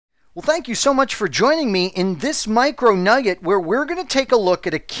Well, thank you so much for joining me in this MicroNugget where we're going to take a look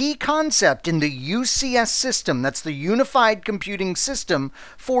at a key concept in the UCS system. That's the Unified Computing System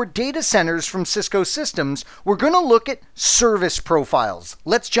for data centers from Cisco Systems. We're going to look at service profiles.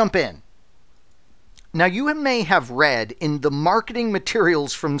 Let's jump in. Now, you may have read in the marketing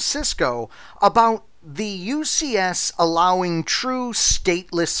materials from Cisco about the UCS allowing true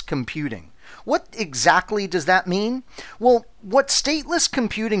stateless computing. What exactly does that mean? Well, what stateless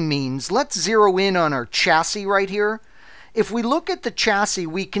computing means, let's zero in on our chassis right here. If we look at the chassis,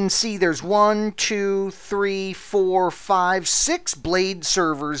 we can see there's 1, 2, 3, 4, 5, 6 blade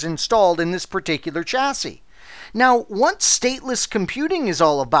servers installed in this particular chassis. Now, what stateless computing is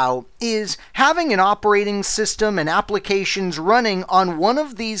all about is having an operating system and applications running on one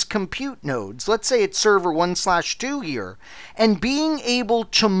of these compute nodes, let's say it's server 1/2 here, and being able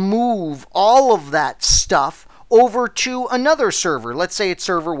to move all of that stuff over to another server, let's say it's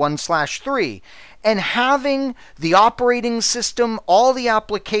server 1/3, and having the operating system, all the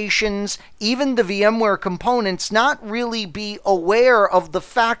applications, even the VMware components not really be aware of the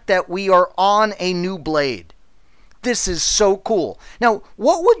fact that we are on a new blade. This is so cool. Now,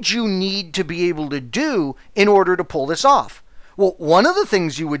 what would you need to be able to do in order to pull this off? Well, one of the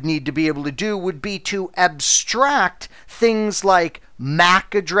things you would need to be able to do would be to abstract things like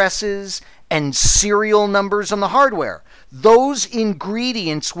MAC addresses and serial numbers on the hardware. Those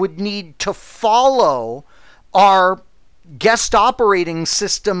ingredients would need to follow our guest operating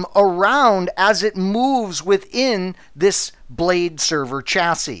system around as it moves within this blade server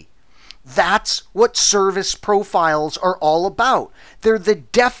chassis. That's what service profiles are all about. They're the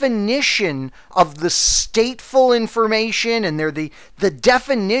definition of the stateful information, and they're the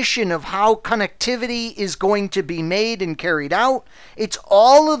definition of how connectivity is going to be made and carried out. It's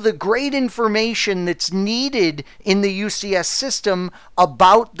all of the great information that's needed in the UCS system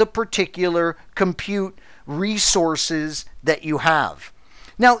about the particular compute resources that you have.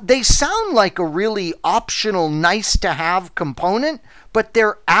 Now, they sound like a really optional, nice-to-have component, but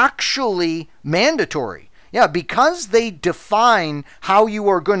they're actually mandatory. Yeah, because they define how you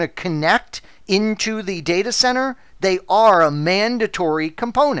are going to connect into the data center, they are a mandatory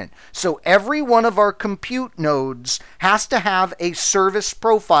component. So every one of our compute nodes has to have a service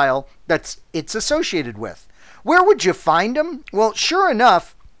profile that it's associated with. Where would you find them? Well, sure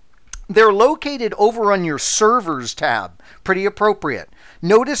enough, they're located over on your Servers tab. Pretty appropriate.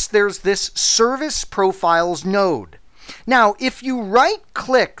 Notice there's this Service Profiles node. Now, if you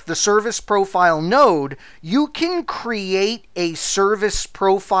right-click the Service Profile node, you can create a service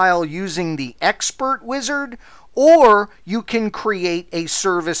profile using the Expert Wizard, or you can create a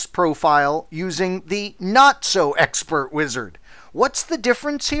service profile using the Not-So-Expert Wizard. What's the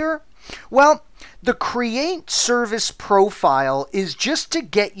difference here? Well, the Create Service Profile is just to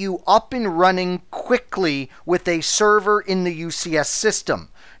get you up and running quickly with a server in the UCS system.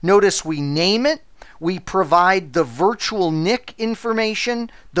 Notice we name it, we provide the virtual NIC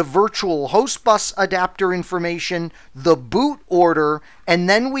information, the virtual host bus adapter information, the boot order, and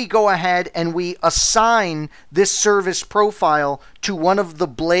then we go ahead and we assign this service profile to one of the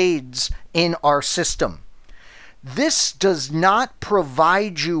blades in our system. This does not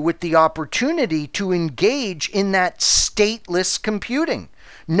provide you with the opportunity to engage in that stateless computing.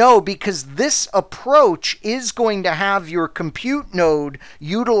 No, because this approach is going to have your compute node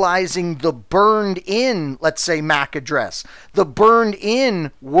utilizing the burned in, let's say, MAC address, the burned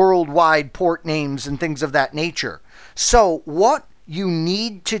in worldwide port names and things of that nature. So what you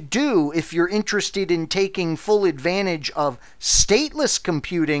need to do if you're interested in taking full advantage of stateless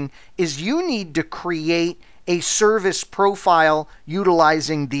computing is you need to create a service profile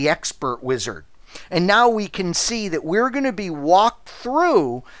utilizing the Expert Wizard. And now we can see that we're going to be walked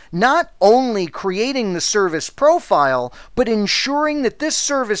through not only creating the service profile, but ensuring that this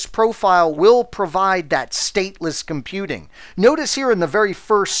service profile will provide that stateless computing. Notice here in the very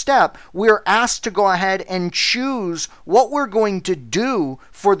first step, we're asked to go ahead and choose what we're going to do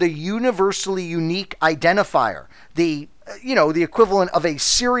for the universally unique identifier, the equivalent of a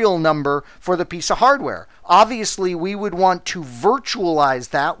serial number for the piece of hardware. Obviously, we would want to virtualize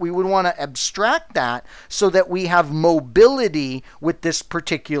that. We would want to abstract that so that we have mobility with this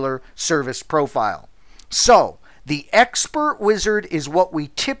particular service profile. So, the Expert Wizard is what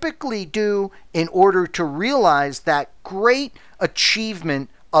we typically do in order to realize that great achievement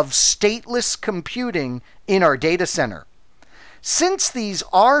of stateless computing in our data center. Since these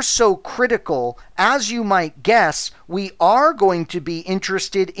are so critical, as you might guess, we are going to be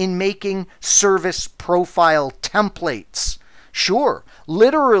interested in making service profile templates. Sure,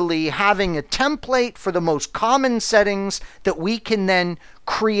 literally having a template for the most common settings that we can then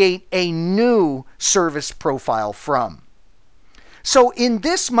create a new service profile from. So in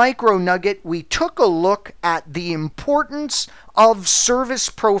this MicroNugget, we took a look at the importance of service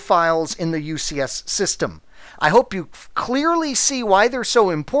profiles in the UCS system. I hope you clearly see why they're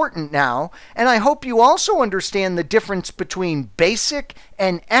so important now, and I hope you also understand the difference between basic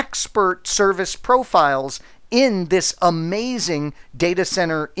and expert service profiles in this amazing data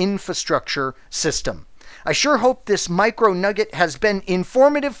center infrastructure system. I sure hope this MicroNugget has been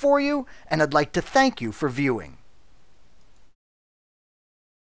informative for you, and I'd like to thank you for viewing.